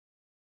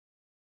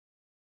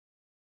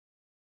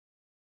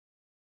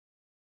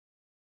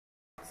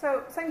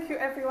So thank you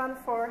everyone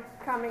for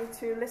coming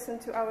to listen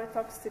to our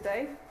talks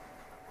today.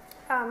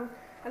 And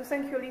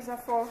thank you, Lisa,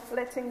 for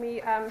letting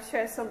me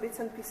share some bits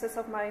and pieces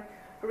of my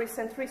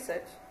recent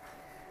research.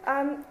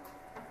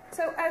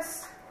 So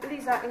as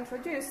Lisa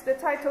introduced, the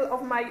title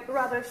of my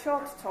rather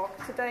short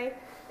talk today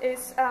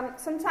is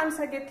Sometimes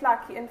I Get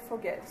Lucky and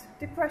Forget: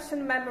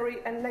 Depression, Memory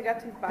and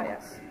Negative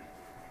Bias.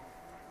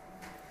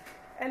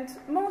 And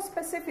more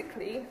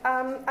specifically,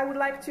 I would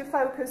like to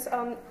focus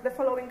on the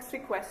following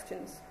three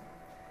questions.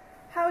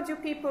 How do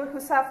people who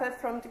suffer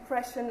from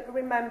depression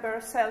remember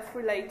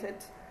self-related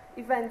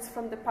events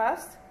from the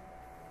past?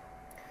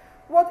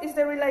 What is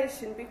the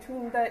relation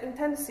between the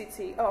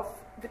intensity of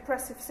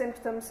depressive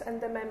symptoms and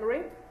the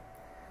memory?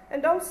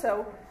 And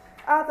also,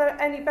 are there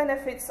any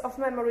benefits of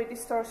memory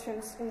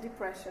distortions in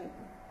depression?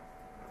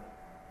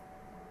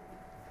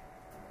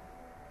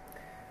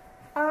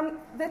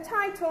 The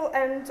title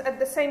and at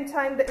the same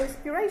time the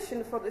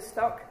inspiration for this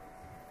talk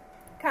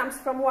comes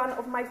from one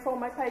of my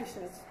former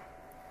patients.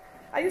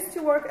 I used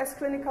to work as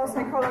clinical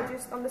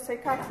psychologist on the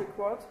psychiatric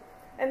ward,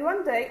 and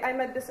one day I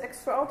met this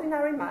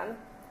extraordinary man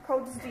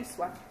called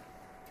Zdzisław.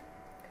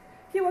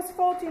 He was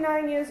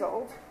 49 years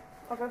old,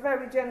 of a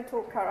very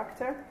gentle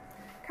character,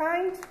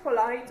 kind,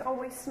 polite,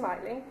 always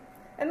smiling,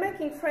 and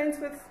making friends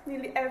with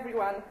nearly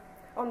everyone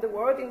on the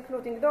ward,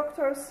 including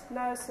doctors,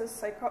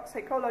 nurses,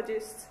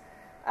 psychologists,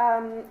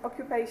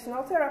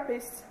 occupational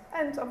therapists,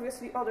 and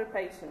obviously other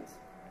patients.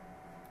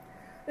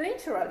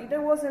 Literally,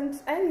 there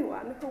wasn't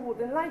anyone who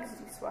wouldn't like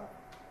Zdzisław.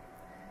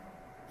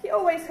 He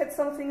always had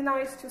something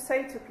nice to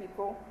say to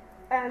people,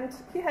 and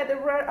he had a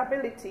rare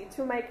ability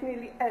to make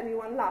nearly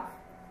anyone laugh.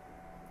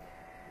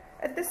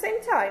 At the same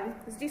time,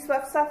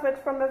 Zdzisław suffered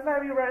from a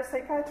very rare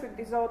psychiatric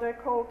disorder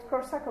called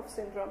Korsakoff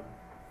syndrome,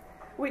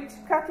 which,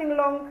 cutting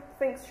long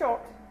things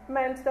short,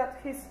 meant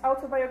that his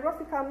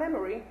autobiographical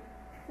memory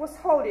was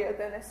holier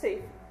than a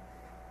sieve.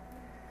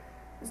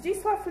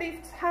 Zdzisław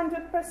lived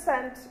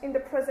 100% in the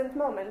present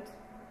moment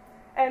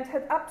and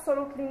had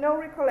absolutely no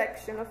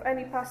recollection of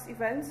any past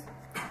events,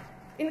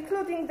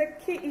 including the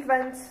key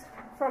events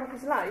from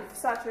his life,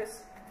 such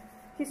as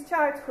his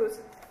childhood,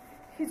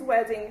 his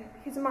wedding,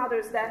 his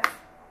mother's death.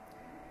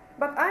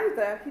 But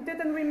either he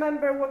didn't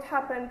remember what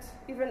happened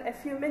even a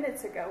few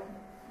minutes ago,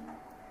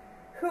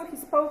 who he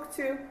spoke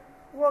to,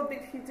 what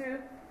did he do,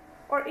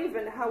 or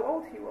even how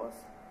old he was.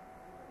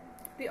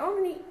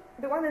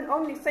 The one and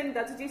only thing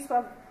that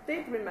Zdzisław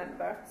did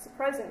remember,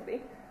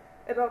 surprisingly,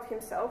 about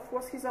himself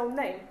was his own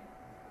name.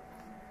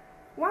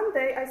 One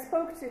day I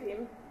spoke to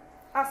him,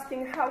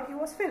 asking how he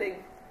was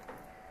feeling,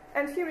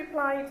 and he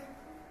replied,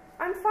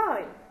 "I'm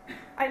fine.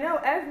 I know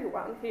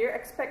everyone here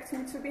expects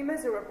me to be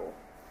miserable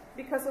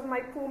because of my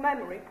poor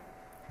memory.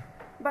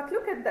 But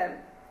look at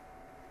them.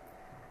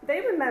 They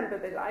remember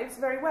their lives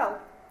very well,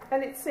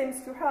 and it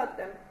seems to hurt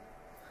them.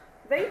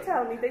 They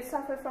tell me they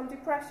suffer from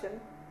depression,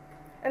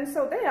 and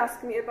so they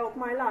ask me about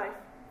my life.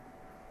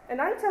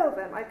 And I tell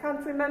them I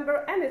can't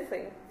remember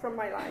anything from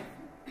my life.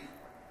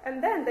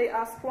 And then they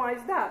ask, why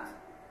is that?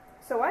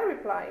 So I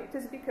reply, it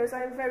is because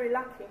I am very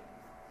lucky."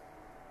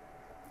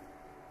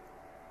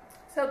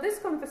 So this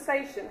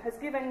conversation has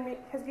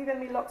given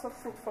me lots of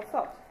food for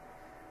thought.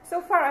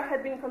 So far I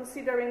had been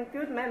considering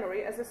good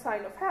memory as a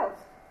sign of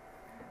health,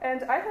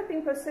 and I had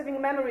been perceiving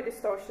memory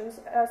distortions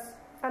as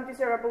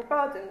undesirable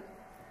burden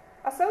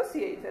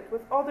associated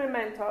with other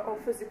mental or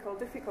physical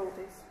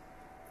difficulties.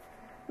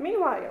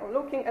 Meanwhile,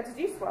 looking at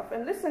Zdzisław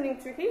and listening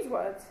to his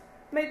words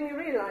made me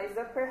realize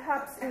that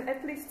perhaps in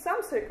at least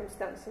some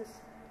circumstances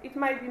it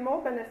might be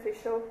more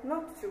beneficial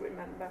not to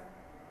remember.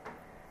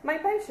 My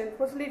patient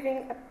was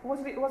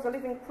a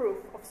living proof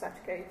of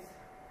such case.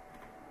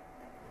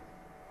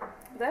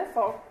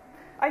 Therefore,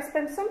 I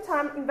spent some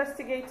time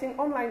investigating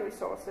online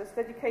resources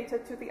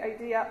dedicated to the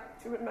idea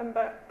to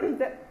remember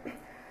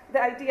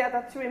the idea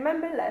that to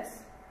remember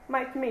less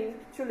might mean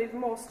to live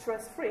more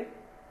stress-free.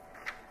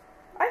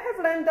 I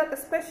have learned that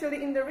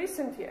especially in the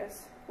recent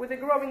years, with a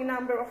growing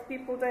number of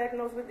people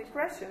diagnosed with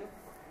depression,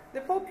 the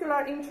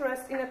popular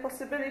interest in a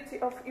possibility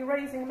of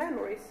erasing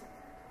memories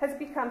has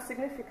become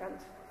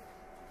significant.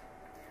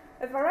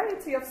 A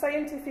variety of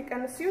scientific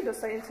and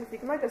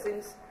pseudoscientific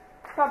magazines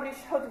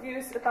publish hot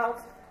views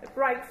about a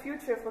bright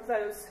future for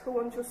those who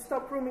want to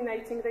stop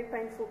ruminating their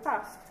painful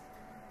past.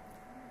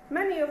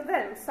 Many of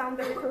them sound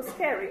a little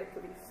scary at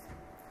least,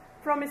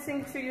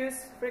 promising to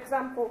use, for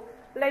example,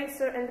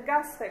 laser and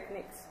gas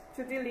techniques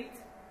to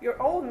delete your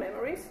old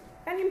memories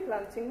and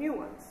implanting new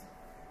ones.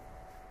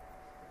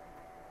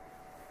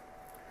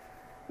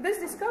 This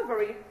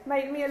discovery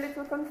made me a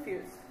little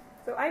confused,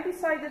 so I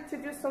decided to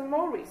do some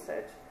more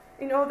research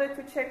in order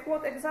to check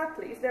what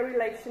exactly is the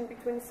relation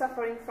between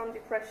suffering from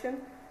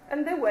depression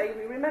and the way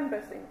we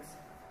remember things.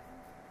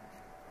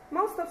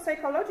 Most of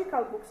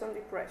psychological books on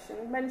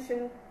depression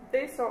mention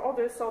this or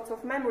other sorts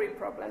of memory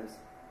problems,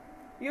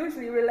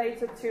 usually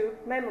related to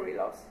memory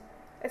loss,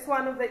 as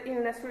one of the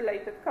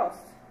illness-related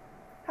costs.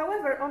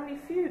 However, only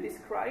few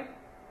describe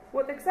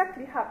what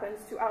exactly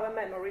happens to our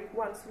memory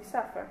once we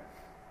suffer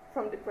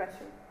from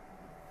depression.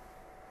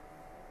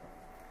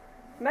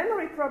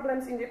 Memory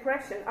problems in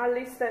depression are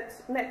listed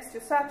next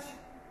to such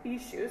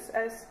issues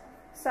as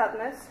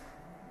sadness,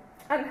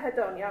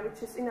 anhedonia,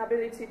 which is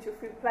inability to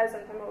feel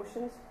pleasant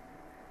emotions,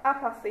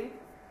 apathy,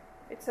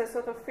 it's a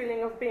sort of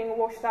feeling of being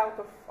washed out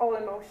of all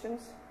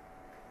emotions,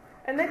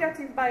 a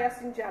negative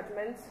bias in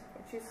judgment,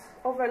 which is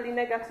overly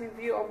negative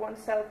view of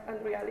oneself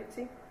and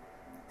reality,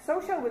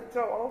 social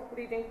withdrawal,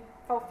 leading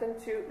often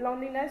to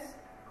loneliness,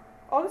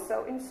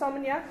 also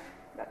insomnia,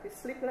 that is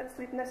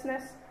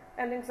sleeplessness,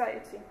 and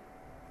anxiety.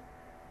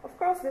 Of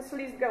course, this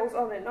list goes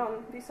on and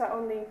on. These are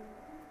only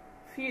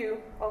few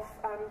of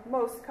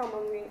most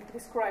commonly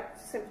described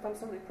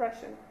symptoms of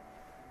depression.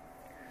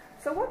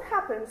 So what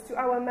happens to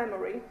our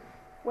memory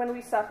when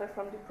we suffer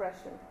from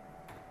depression?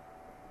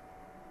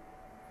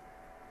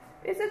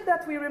 Is it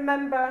that we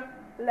remember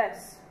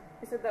less?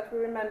 Is it that we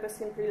remember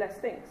simply less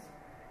things?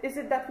 Is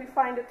it that we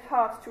find it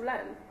hard to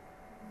learn?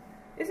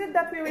 Is it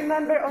that we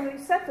remember only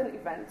certain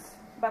events,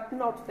 but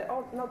not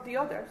the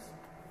others?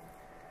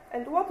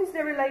 And what is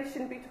the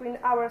relation between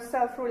our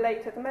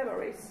self-related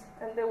memories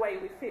and the way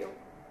we feel?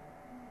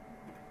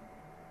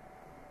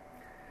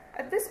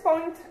 At this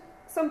point,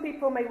 some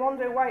people may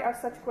wonder why are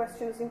such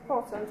questions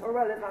important or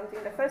relevant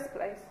in the first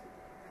place.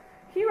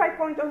 Here I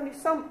point only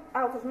some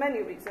out of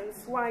many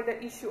reasons why the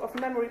issue of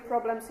memory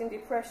problems in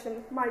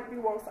depression might be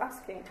worth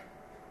asking.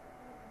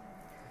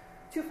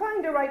 To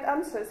find the right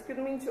answers could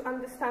mean to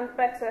understand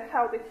better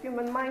how the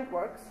human mind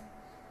works,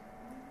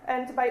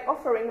 and by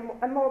offering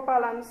a more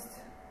balanced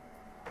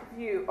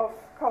view of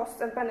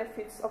costs and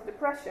benefits of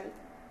depression,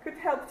 could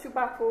help to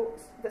battle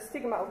the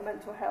stigma of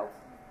mental health.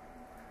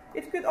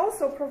 It could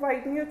also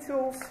provide new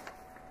tools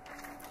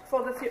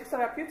for the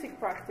therapeutic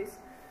practice,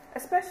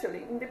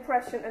 especially in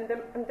depression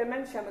and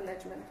dementia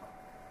management.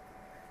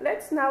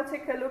 Let's now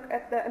take a look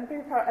at the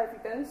empirical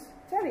evidence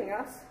telling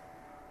us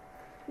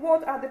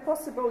what are the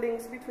possible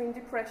links between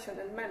depression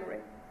and memory.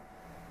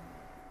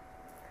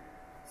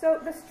 So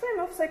the stream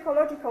of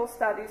psychological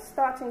studies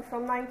starting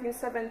from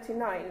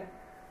 1979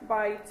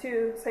 by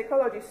two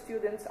psychology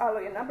students,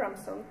 Alloy and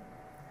Abramson,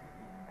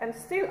 and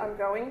still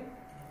ongoing,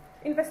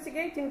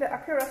 investigating the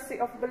accuracy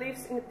of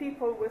beliefs in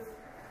people with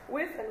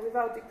and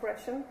without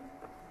depression,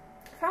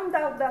 found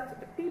out that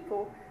the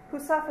people who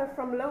suffer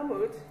from low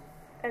mood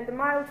and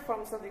mild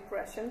forms of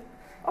depression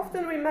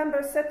often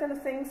remember certain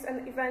things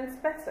and events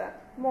better,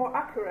 more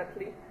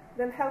accurately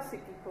than healthy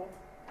people.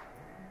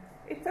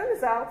 It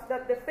turns out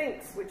that the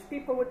things which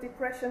people with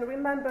depression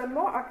remember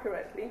more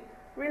accurately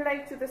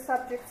relate to the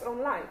subject's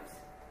own lives.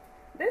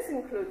 This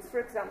includes, for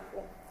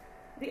example,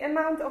 the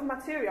amount of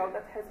material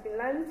that has been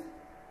learned,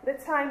 the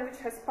time which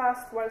has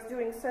passed whilst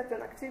doing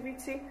certain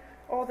activity,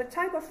 or the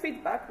type of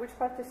feedback which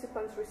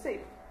participants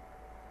received.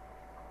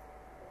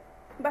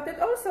 But it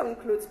also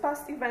includes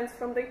past events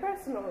from their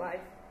personal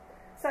life,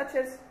 such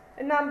as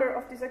a number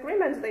of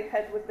disagreements they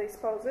had with their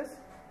spouses,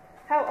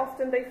 how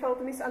often they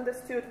felt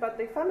misunderstood by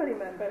their family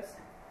members,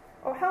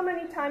 or how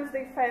many times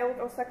they failed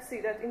or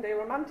succeeded in their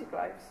romantic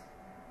lives.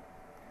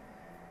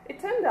 It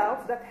turned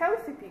out that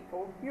healthy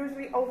people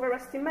usually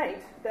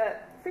overestimate the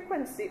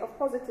frequency of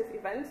positive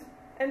events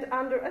and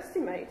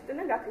underestimate the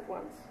negative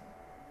ones.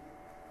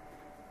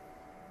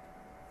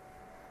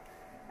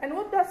 And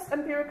what does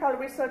empirical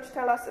research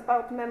tell us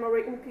about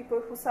memory in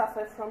people who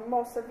suffer from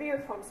more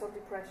severe forms of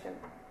depression?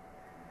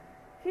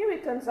 Here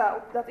it turns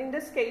out that in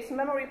this case,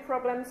 memory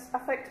problems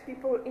affect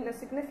people in a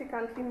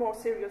significantly more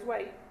serious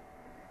way.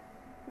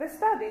 The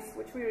studies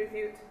which we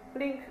reviewed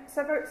link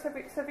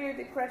severe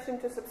depression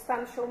to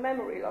substantial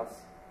memory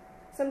loss,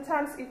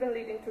 sometimes even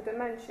leading to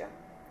dementia.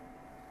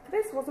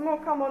 This was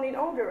more common in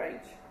older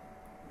age,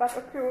 but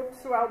occurred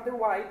throughout the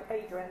wide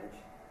age range.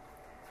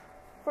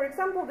 For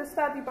example, the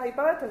study by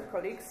Burt and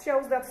colleagues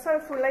shows that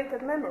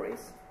self-related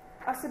memories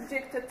are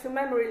subjected to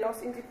memory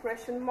loss in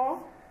depression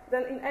more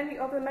than in any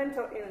other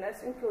mental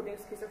illness, including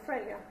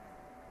schizophrenia.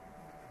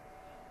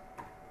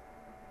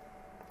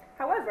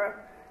 However,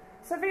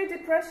 severe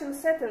depression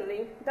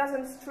certainly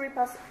doesn't strip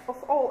us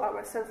of all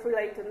our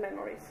self-related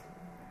memories.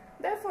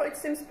 Therefore, it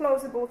seems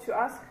plausible to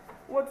ask,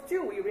 what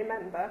do we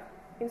remember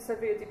in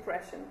severe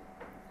depression?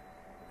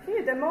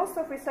 Here, the most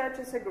of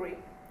researchers agree.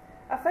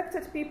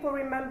 Affected people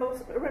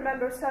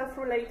remember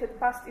self-related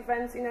past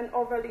events in an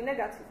overly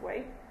negative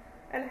way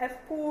and have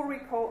poor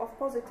recall of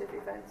positive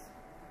events.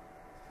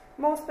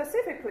 More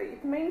specifically,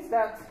 it means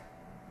that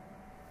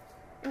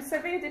in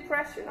severe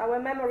depression, our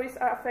memories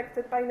are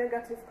affected by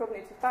negative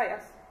cognitive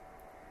bias.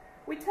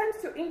 We tend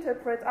to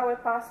interpret our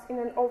past in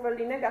an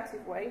overly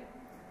negative way,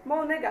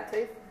 more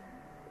negative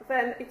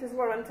than it is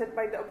warranted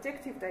by the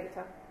objective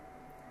data.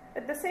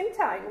 At the same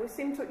time, we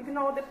seem to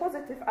ignore the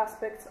positive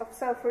aspects of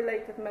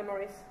self-related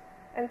memories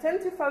and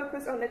tend to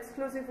focus on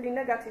exclusively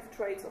negative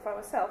traits of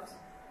ourselves.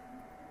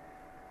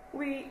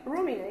 We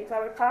ruminate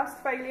our past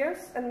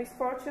failures and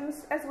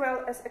misfortunes, as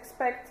well as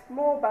expect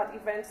more bad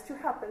events to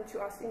happen to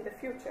us in the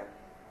future.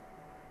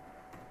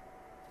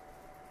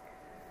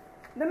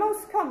 The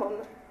most common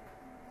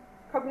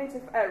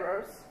cognitive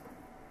errors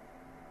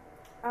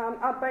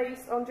are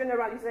based on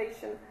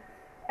generalization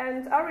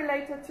and are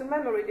related to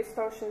memory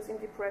distortions in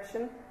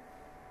depression,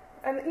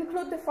 and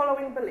include the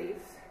following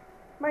beliefs.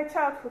 My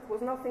childhood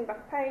was nothing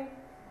but pain.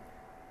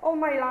 All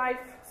my life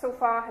so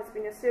far has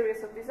been a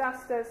series of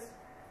disasters.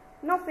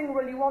 Nothing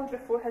really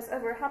wonderful has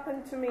ever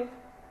happened to me.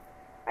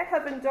 I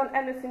haven't done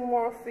anything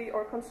worthy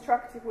or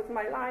constructive with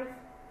my life.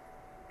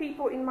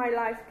 People in my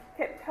life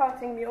kept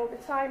hurting me all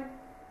the time.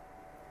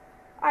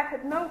 I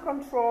had no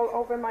control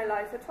over my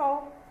life at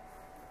all.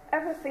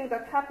 Everything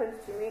that happened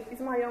to me is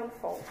my own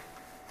fault.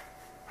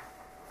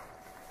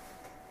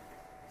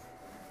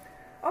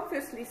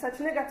 Obviously, such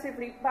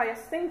negatively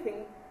biased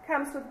thinking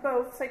comes with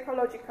both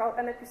psychological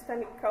and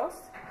epistemic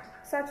costs,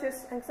 such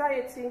as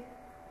anxiety,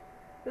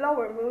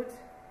 lower mood,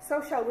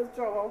 social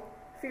withdrawal,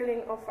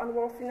 feeling of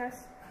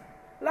unworthiness,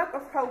 lack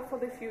of hope for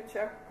the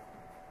future.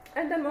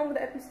 And among the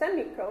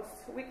epistemic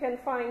costs, we can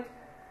find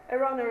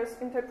erroneous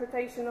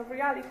interpretation of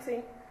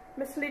reality,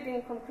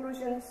 misleading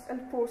conclusions,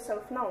 and poor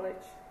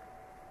self-knowledge.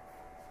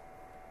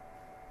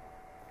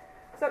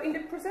 So in the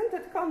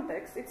presented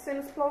context, it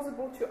seems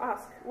plausible to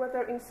ask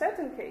whether in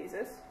certain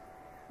cases,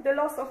 the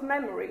loss of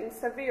memory in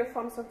severe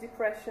forms of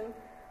depression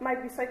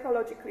might be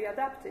psychologically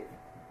adaptive.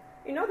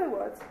 In other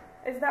words,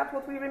 is that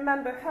what we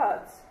remember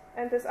hurts,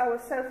 and as our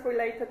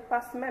self-related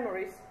past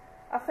memories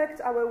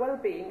affect our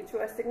well-being to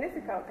a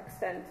significant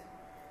extent,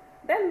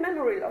 then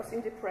memory loss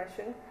in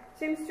depression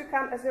seems to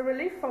come as a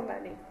relief for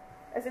many,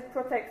 as it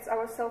protects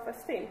our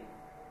self-esteem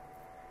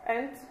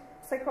and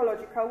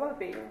psychological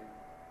well-being.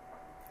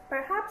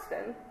 Perhaps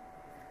then,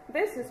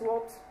 this is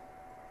what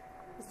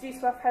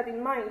Zdzisław had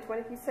in mind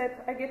when he said,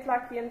 I get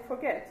lucky and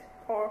forget,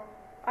 or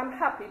I'm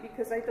happy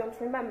because I don't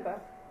remember.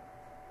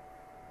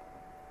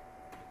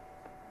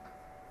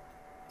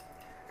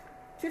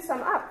 To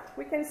sum up,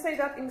 we can say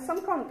that in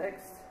some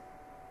contexts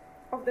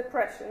of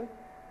depression,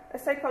 a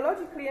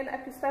psychologically and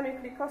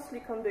epistemically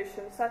costly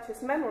condition such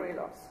as memory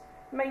loss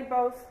may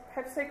both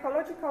have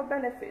psychological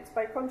benefits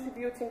by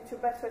contributing to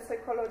better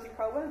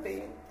psychological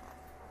well-being,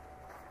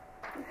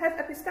 have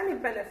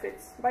epistemic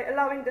benefits by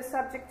allowing the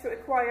subject to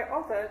acquire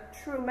other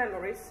true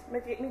memories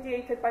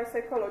mediated by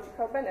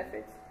psychological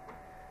benefits.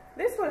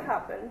 This will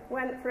happen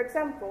when, for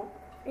example,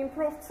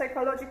 improved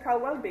psychological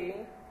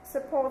well-being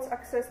supports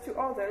access to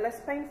other,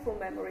 less painful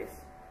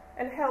memories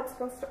and helps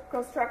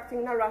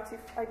constructing narrative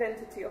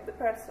identity of the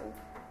person.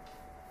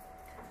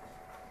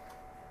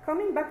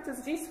 Coming back to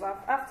Zdzisław,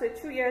 after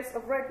 2 years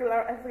of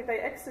regular everyday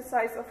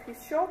exercise of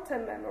his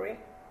short-term memory,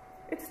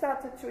 it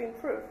started to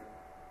improve.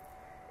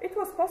 It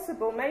was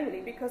possible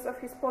mainly because of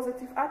his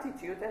positive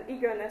attitude and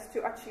eagerness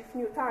to achieve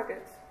new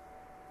targets.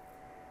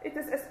 It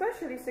is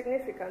especially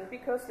significant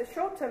because the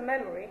short-term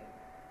memory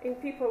in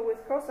people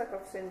with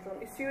Korsakoff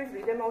syndrome is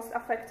usually the most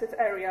affected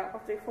area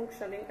of their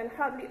functioning and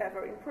hardly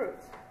ever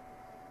improves.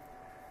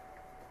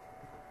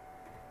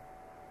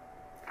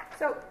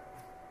 So,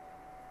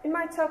 in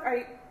my talk,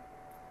 I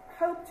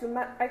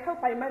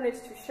hope I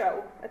managed to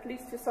show, at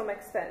least to some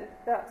extent,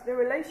 that the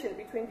relation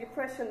between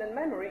depression and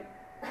memory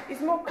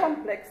is more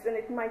complex than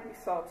it might be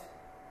thought.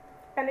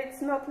 And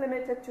it's not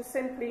limited to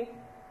simply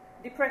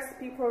depressed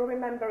people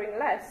remembering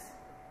less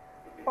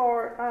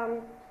or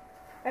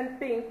and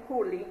being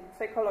poorly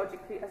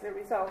psychologically as a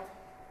result.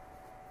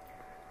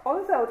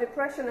 Although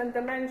depression and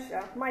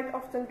dementia might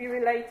often be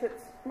related,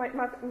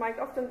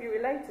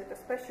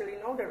 especially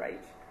in older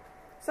age,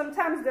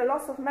 sometimes the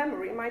loss of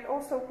memory might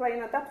also play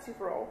an adaptive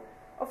role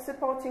of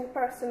supporting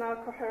personal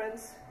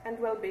coherence and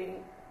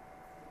well-being.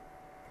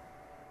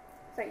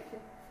 Thank you.